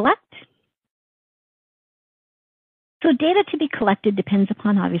want to collect? So data to be collected depends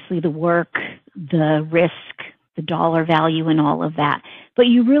upon obviously the work, the risk, the dollar value, and all of that. But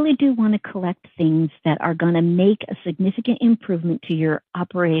you really do want to collect things that are going to make a significant improvement to your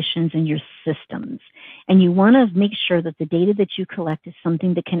operations and your systems. And you want to make sure that the data that you collect is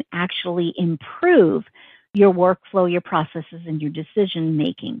something that can actually improve your workflow, your processes, and your decision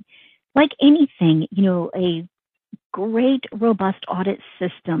making. Like anything, a great, robust audit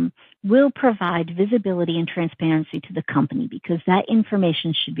system will provide visibility and transparency to the company, because that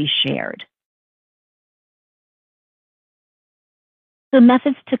information should be shared. So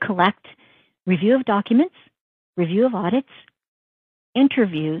methods to collect: review of documents, review of audits,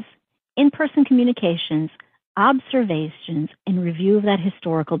 interviews, in-person communications, observations, and review of that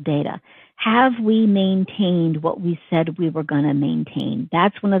historical data. Have we maintained what we said we were going to maintain?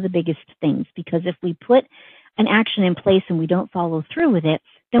 That's one of the biggest things, because if we put an action in place and we don't follow through with it,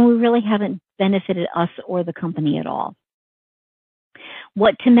 then we really haven't benefited us or the company at all.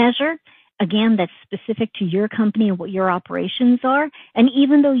 What to measure? Again, that's specific to your company and what your operations are. And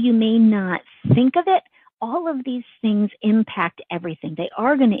even though you may not think of it, all of these things impact everything. They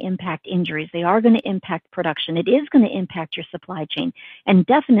are going to impact injuries. They are going to impact production. It is going to impact your supply chain, and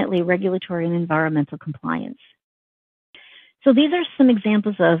definitely regulatory and environmental compliance. So these are some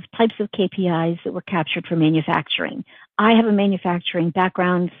examples of types of KPIs that were captured for manufacturing. I have a manufacturing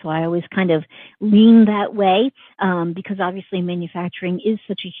background, so I always kind of lean that way, because obviously manufacturing is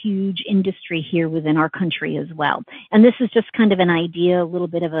such a huge industry here within our country as well. And this is just kind of an idea, a little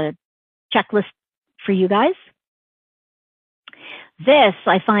bit of a checklist for you guys. This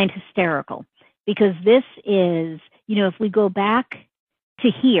I find hysterical, because this is, if we go back to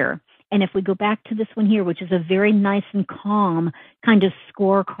here, and if we go back to this one here, which is a very nice and calm kind of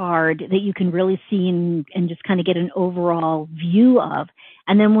scorecard that you can really see and just kind of get an overall view of.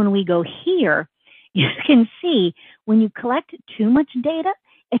 And then when we go here, you can see when you collect too much data,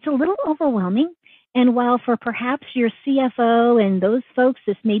 it's a little overwhelming. And while for perhaps your CFO and those folks,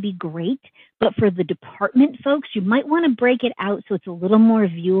 this may be great, but for the department folks, you might want to break it out so it's a little more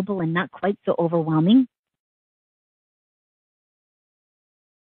viewable and not quite so overwhelming.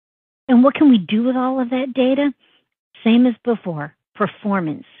 And what can we do with all of that data? Same as before: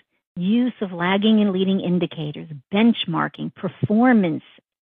 performance, use of lagging and leading indicators, benchmarking, performance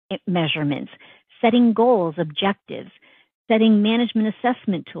measurements, setting goals, objectives, setting management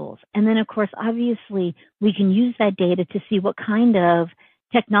assessment tools. And then, of course, obviously, we can use that data to see what kind of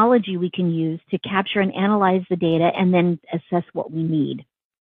technology we can use to capture and analyze the data and then assess what we need.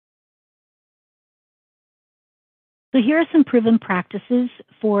 So here are some proven practices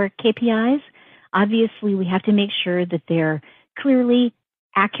for KPIs. Obviously, we have to make sure that they're clearly,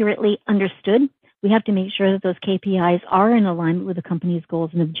 accurately understood. We have to make sure that those KPIs are in alignment with the company's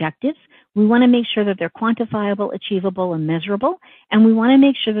goals and objectives. We want to make sure that they're quantifiable, achievable, and measurable. And we want to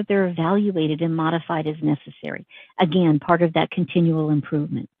make sure that they're evaluated and modified as necessary. Again, part of that continual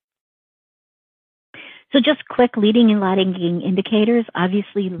improvement. So just quick leading and lagging indicators.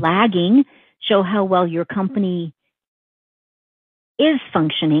 Obviously, lagging show how well your company is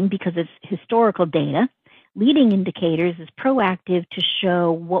functioning because it's historical data. Leading indicators is proactive to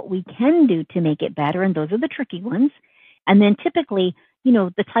show what we can do to make it better, and those are the tricky ones. And then typically,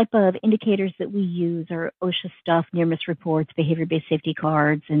 the type of indicators that we use are OSHA stuff, near-miss reports, behavior-based safety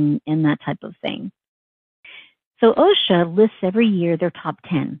cards, and that type of thing. So OSHA lists every year their top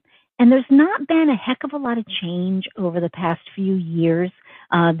 10. And there's not been a heck of a lot of change over the past few years.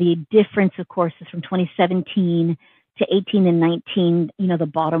 The difference, of course, is from 2017 to 18 and 19, the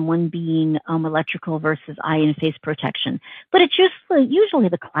bottom one being electrical versus eye and face protection. But it's usually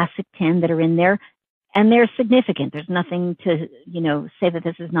the classic 10 that are in there, and they're significant. There's nothing to, say that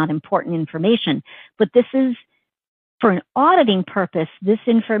this is not important information. But this is, for an auditing purpose, this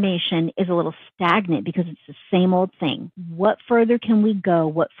information is a little stagnant because it's the same old thing. What further can we go?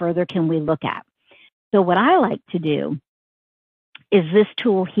 What further can we look at? So what I like to do is this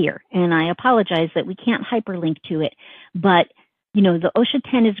tool here. And I apologize that we can't hyperlink to it, but the OSHA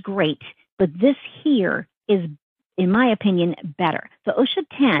 10 is great, but this here is, in my opinion, better. The OSHA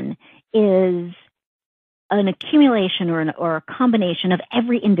 10 is an accumulation or a combination of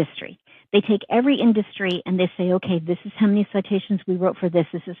every industry. They take every industry and they say, okay, this is how many citations we wrote for this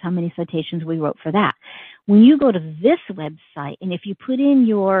is how many citations we wrote for that. When you go to this website, and if you put in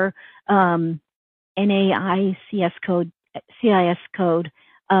your NAICS code, CIS code,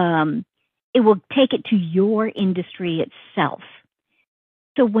 it will take it to your industry itself.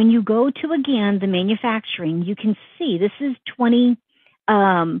 So when you go to, again, the manufacturing, you can see this is 17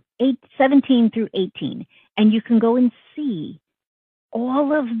 through 18, and you can go and see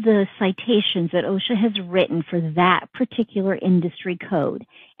all of the citations that OSHA has written for that particular industry code.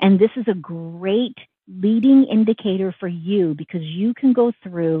 And this is a great leading indicator for you because you can go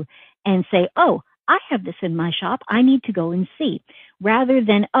through and say, oh, I have this in my shop, I need to go and see. Rather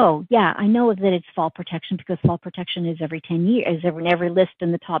than, oh, yeah, I know that it's fall protection because fall protection is every 10 years, is in every list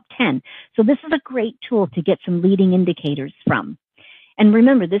in the top 10. So this is a great tool to get some leading indicators from. And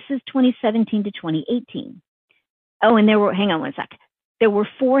remember, this is 2017 to 2018. Oh, and there were, hang on one sec. There were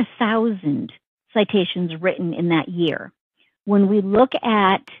 4,000 citations written in that year. When we look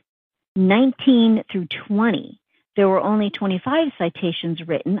at 19 through 20, there were only 25 citations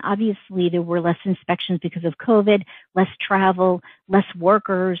written. Obviously, there were less inspections because of COVID, less travel, less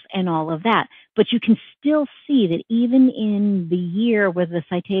workers, and all of that. But you can still see that even in the year where the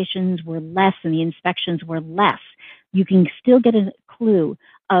citations were less and the inspections were less, you can still get a clue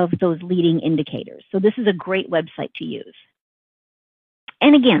of those leading indicators. So this is a great website to use.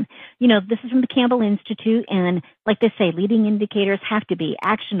 And again, you know, this is from the Campbell Institute, and like they say, leading indicators have to be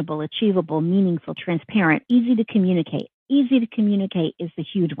actionable, achievable, meaningful, transparent, easy to communicate. Easy to communicate is the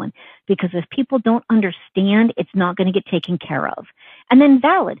huge one, because if people don't understand, it's not going to get taken care of. And then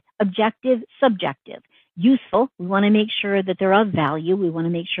valid, objective, subjective. Useful, we want to make sure that they're of value. We want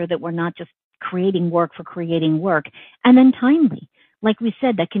to make sure that we're not just creating work for creating work. And then timely. Like we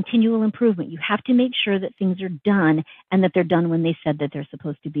said, that continual improvement. You have to make sure that things are done and that they're done when they said that they're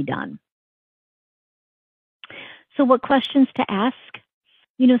supposed to be done. So what questions to ask?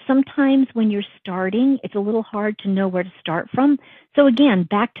 You know, sometimes when you're starting, it's a little hard to know where to start from. So again,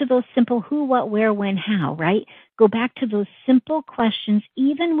 back to those simple who, what, where, when, how, right? Go back to those simple questions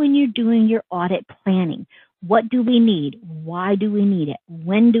even when you're doing your audit planning. What do we need? Why do we need it?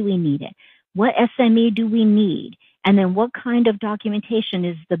 When do we need it? What SME do we need? And then what kind of documentation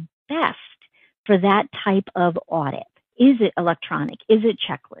is the best for that type of audit? Is it electronic? Is it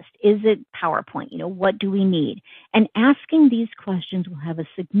checklist? Is it PowerPoint? You know, what do we need? And asking these questions will have a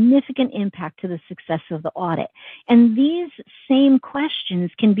significant impact to the success of the audit. And these same questions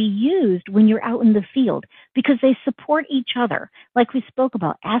can be used when you're out in the field because they support each other. Like we spoke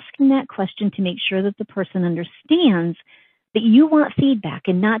about, asking that question to make sure that the person understands that you want feedback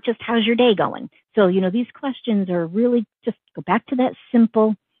and not just how's your day going. So, you know, these questions are really just go back to that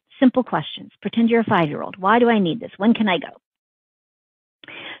simple questions. Pretend you're a 5-year-old. Why do I need this? When can I go?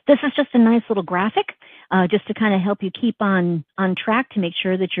 This is just a nice little graphic just to kind of help you keep on track to make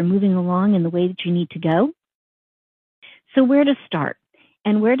sure that you're moving along in the way that you need to go. So where to start?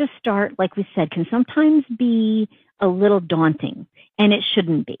 And where to start, like we said, can sometimes be a little daunting, and it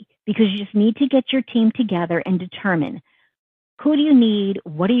shouldn't be, because you just need to get your team together and determine who do you need?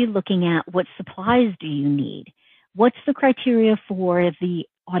 What are you looking at? What supplies do you need? What's the criteria for the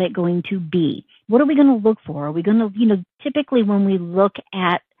audit going to be? What are we going to look for? Are we going to, you know, typically when we look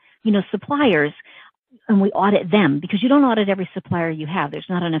at, you know, suppliers and we audit them, because you don't audit every supplier you have. There's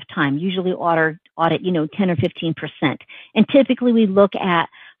not enough time. Usually audit, you know, 10 or 15%. And typically we look at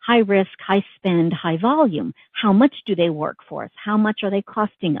high risk, high spend, high volume. How much do they work for us? How much are they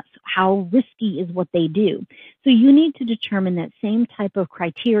costing us? How risky is what they do? So you need to determine that same type of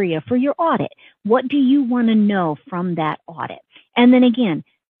criteria for your audit. What do you want to know from that audit? And then again,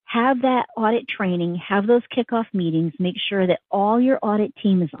 have that audit training, have those kickoff meetings, make sure that all your audit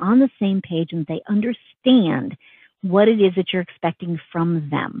team is on the same page and they understand what it is that you're expecting from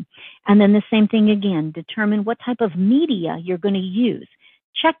them. And then the same thing again, determine what type of media you're going to use.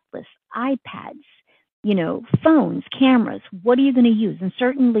 Checklists, iPads, you know, phones, cameras, what are you going to use? And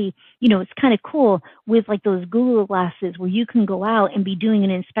certainly, you know, it's kind of cool with like those Google glasses where you can go out and be doing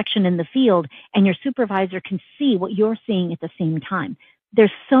an inspection in the field and your supervisor can see what you're seeing at the same time.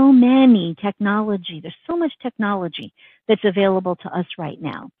 There's so many technology, there's so much technology that's available to us right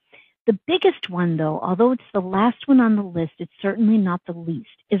now. The biggest one though, although it's the last one on the list, it's certainly not the least,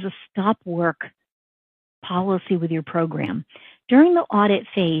 is a stop work policy with your program. During the audit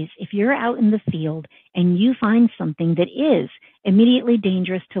phase, if you're out in the field and you find something that is immediately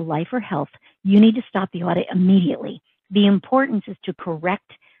dangerous to life or health, you need to stop the audit immediately. The importance is to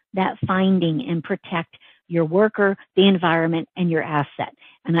correct that finding and protect your worker, the environment, and your asset.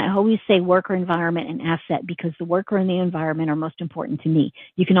 And I always say worker, environment, and asset because the worker and the environment are most important to me.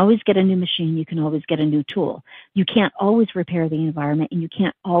 You can always get a new machine. You can always get a new tool. You can't always repair the environment, and you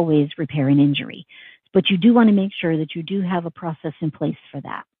can't always repair an injury. But you do want to make sure that you do have a process in place for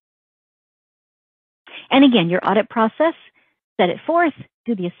that. And again, your audit process, set it forth,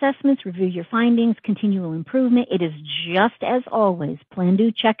 do the assessments, review your findings, continual improvement. It is just as always, plan,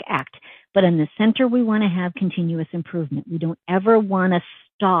 do, check, act. But in the center, we want to have continuous improvement. We don't ever want to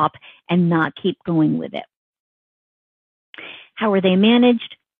stop and not keep going with it. How are they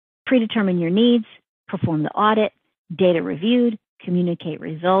managed? Predetermine your needs, perform the audit, data reviewed, communicate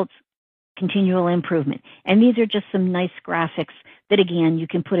results, continual improvement. And these are just some nice graphics that, again, you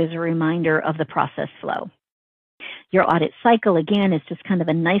can put as a reminder of the process flow. Your audit cycle, again, is just kind of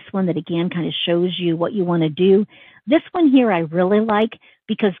a nice one that, again, kind of shows you what you want to do. This one here I really like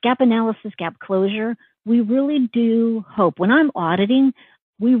because gap analysis, gap closure, we really do hope. When I'm auditing,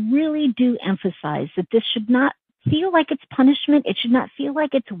 we really do emphasize that this should not feel like it's punishment. It should not feel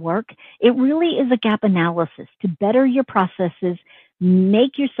like it's work. It really is a gap analysis to better your processes,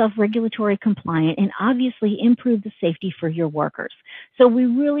 make yourself regulatory compliant, and obviously improve the safety for your workers. So we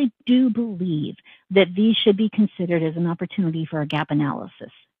really do believe that these should be considered as an opportunity for a gap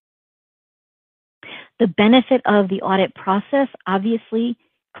analysis. The benefit of the audit process, obviously,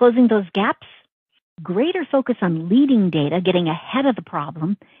 closing those gaps, greater focus on leading data, getting ahead of the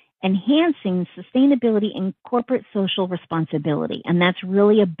problem, enhancing sustainability and corporate social responsibility. And that's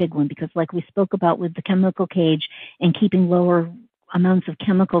really a big one because like we spoke about with the chemical cage and keeping lower amounts of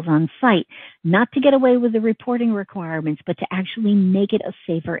chemicals on site, not to get away with the reporting requirements, but to actually make it a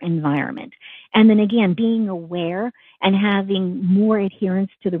safer environment. And then again, being aware and having more adherence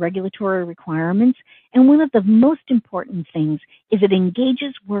to the regulatory requirements. And one of the most important things is it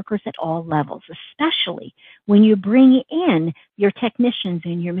engages workers at all levels, especially when you bring in your technicians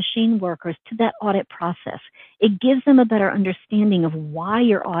and your machine workers to that audit process. It gives them a better understanding of why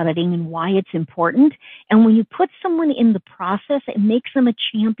you're auditing and why it's important. And when you put someone in the process, it makes them a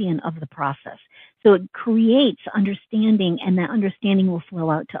champion of the process. So it creates understanding, and that understanding will flow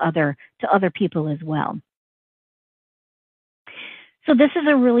out to other people as well. So this is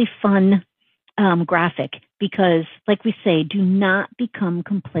a really fun graphic because, like we say, do not become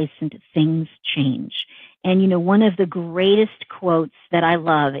complacent. Things change. And, you know, one of the greatest quotes that I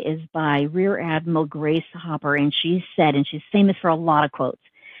love is by Rear Admiral Grace Hopper, and she said, and she's famous for a lot of quotes,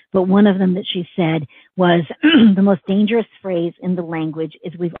 but one of them that she said was, the most dangerous phrase in the language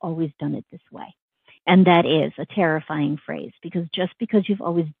is we've always done it this way. And that is a terrifying phrase because just because you've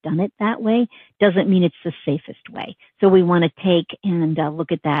always done it that way doesn't mean it's the safest way. So we want to take and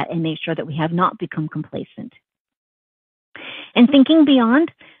look at that and make sure that we have not become complacent. And thinking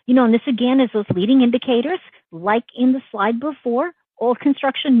beyond, you know, and this again is those leading indicators, like in the slide before, old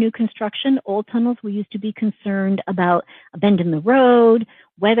construction, new construction, old tunnels, we used to be concerned about a bend in the road,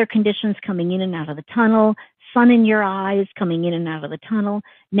 weather conditions coming in and out of the tunnel, sun in your eyes coming in and out of the tunnel.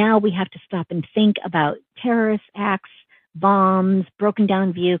 Now we have to stop and think about terrorist acts, bombs, broken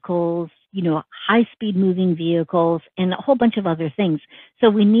down vehicles, you know, high-speed moving vehicles, and a whole bunch of other things. So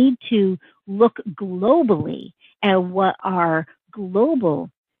we need to look globally at what our global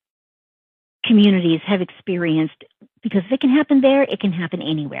communities have experienced, because if it can happen there, it can happen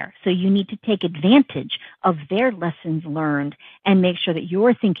anywhere. So you need to take advantage of their lessons learned and make sure that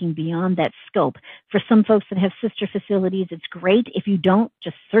you're thinking beyond that scope. For some folks that have sister facilities, it's great. If you don't,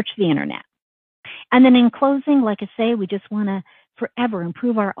 just search the internet. And then in closing, like I say, we just want to forever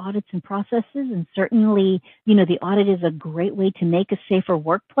improve our audits and processes. And certainly, you know, the audit is a great way to make a safer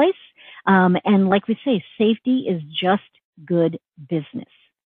workplace. And like we say, safety is just good business.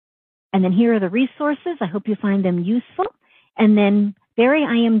 And then here are the resources. I hope you find them useful. And then, Barry,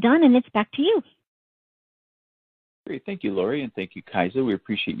 I am done, and it's back to you. Great. Thank you, Lori, and thank you, Kaisa. We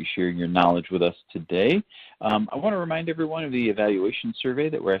appreciate you sharing your knowledge with us today. I want to remind everyone of the evaluation survey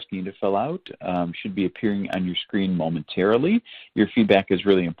that we're asking you to fill out. Should be appearing on your screen momentarily. Your feedback is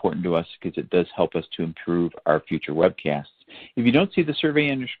really important to us because it does help us to improve our future webcasts. If you don't see the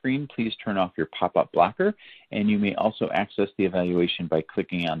survey on your screen, please turn off your pop-up blocker, and you may also access the evaluation by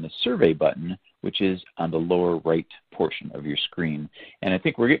clicking on the survey button, which is on the lower right portion of your screen. And I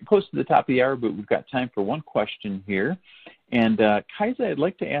think we're getting close to the top of the hour, but we've got time for one question here. And Kaisa, I'd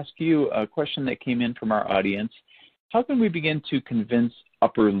like to ask you a question that came in from our audience. How can we begin to convince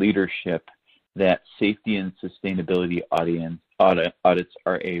upper leadership that safety and sustainability audits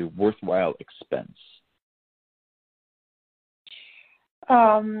are a worthwhile expense?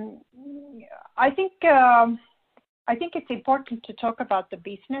 I think it's important to talk about the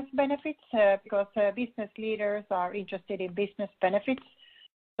business benefits because business leaders are interested in business benefits.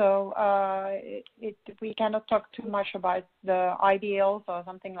 So we cannot talk too much about the ideals or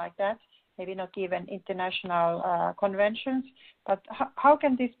something like that, maybe not even international conventions. But how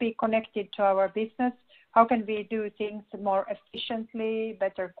can this be connected to our business? How can we do things more efficiently,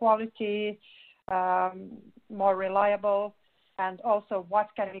 better quality, more reliable, and also what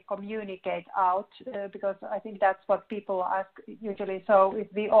can we communicate out, because I think that's what people ask usually. So if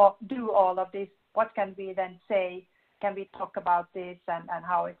we all do all of this, what can we then say? Can we talk about this and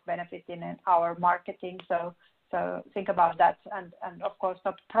how it's benefiting in our marketing? So think about that, and of course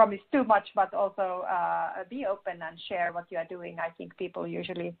not promise too much, but also be open and share what you are doing. I think people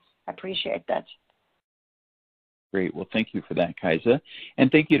usually appreciate that. Great. Well, thank you for that, Kaisa.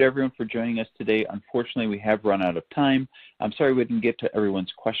 And thank you to everyone for joining us today. Unfortunately, we have run out of time. I'm sorry we didn't get to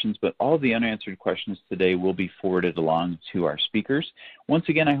everyone's questions, but all the unanswered questions today will be forwarded along to our speakers. Once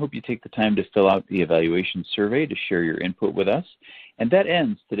again, I hope you take the time to fill out the evaluation survey to share your input with us. And that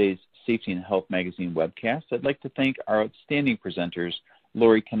ends today's Safety and Health Magazine webcast. I'd like to thank our outstanding presenters,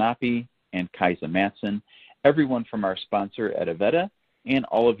 Lori Knappe and Kaisa Mattsson, everyone from our sponsor at Avetta, and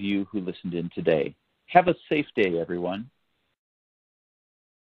all of you who listened in today. Have a safe day, everyone.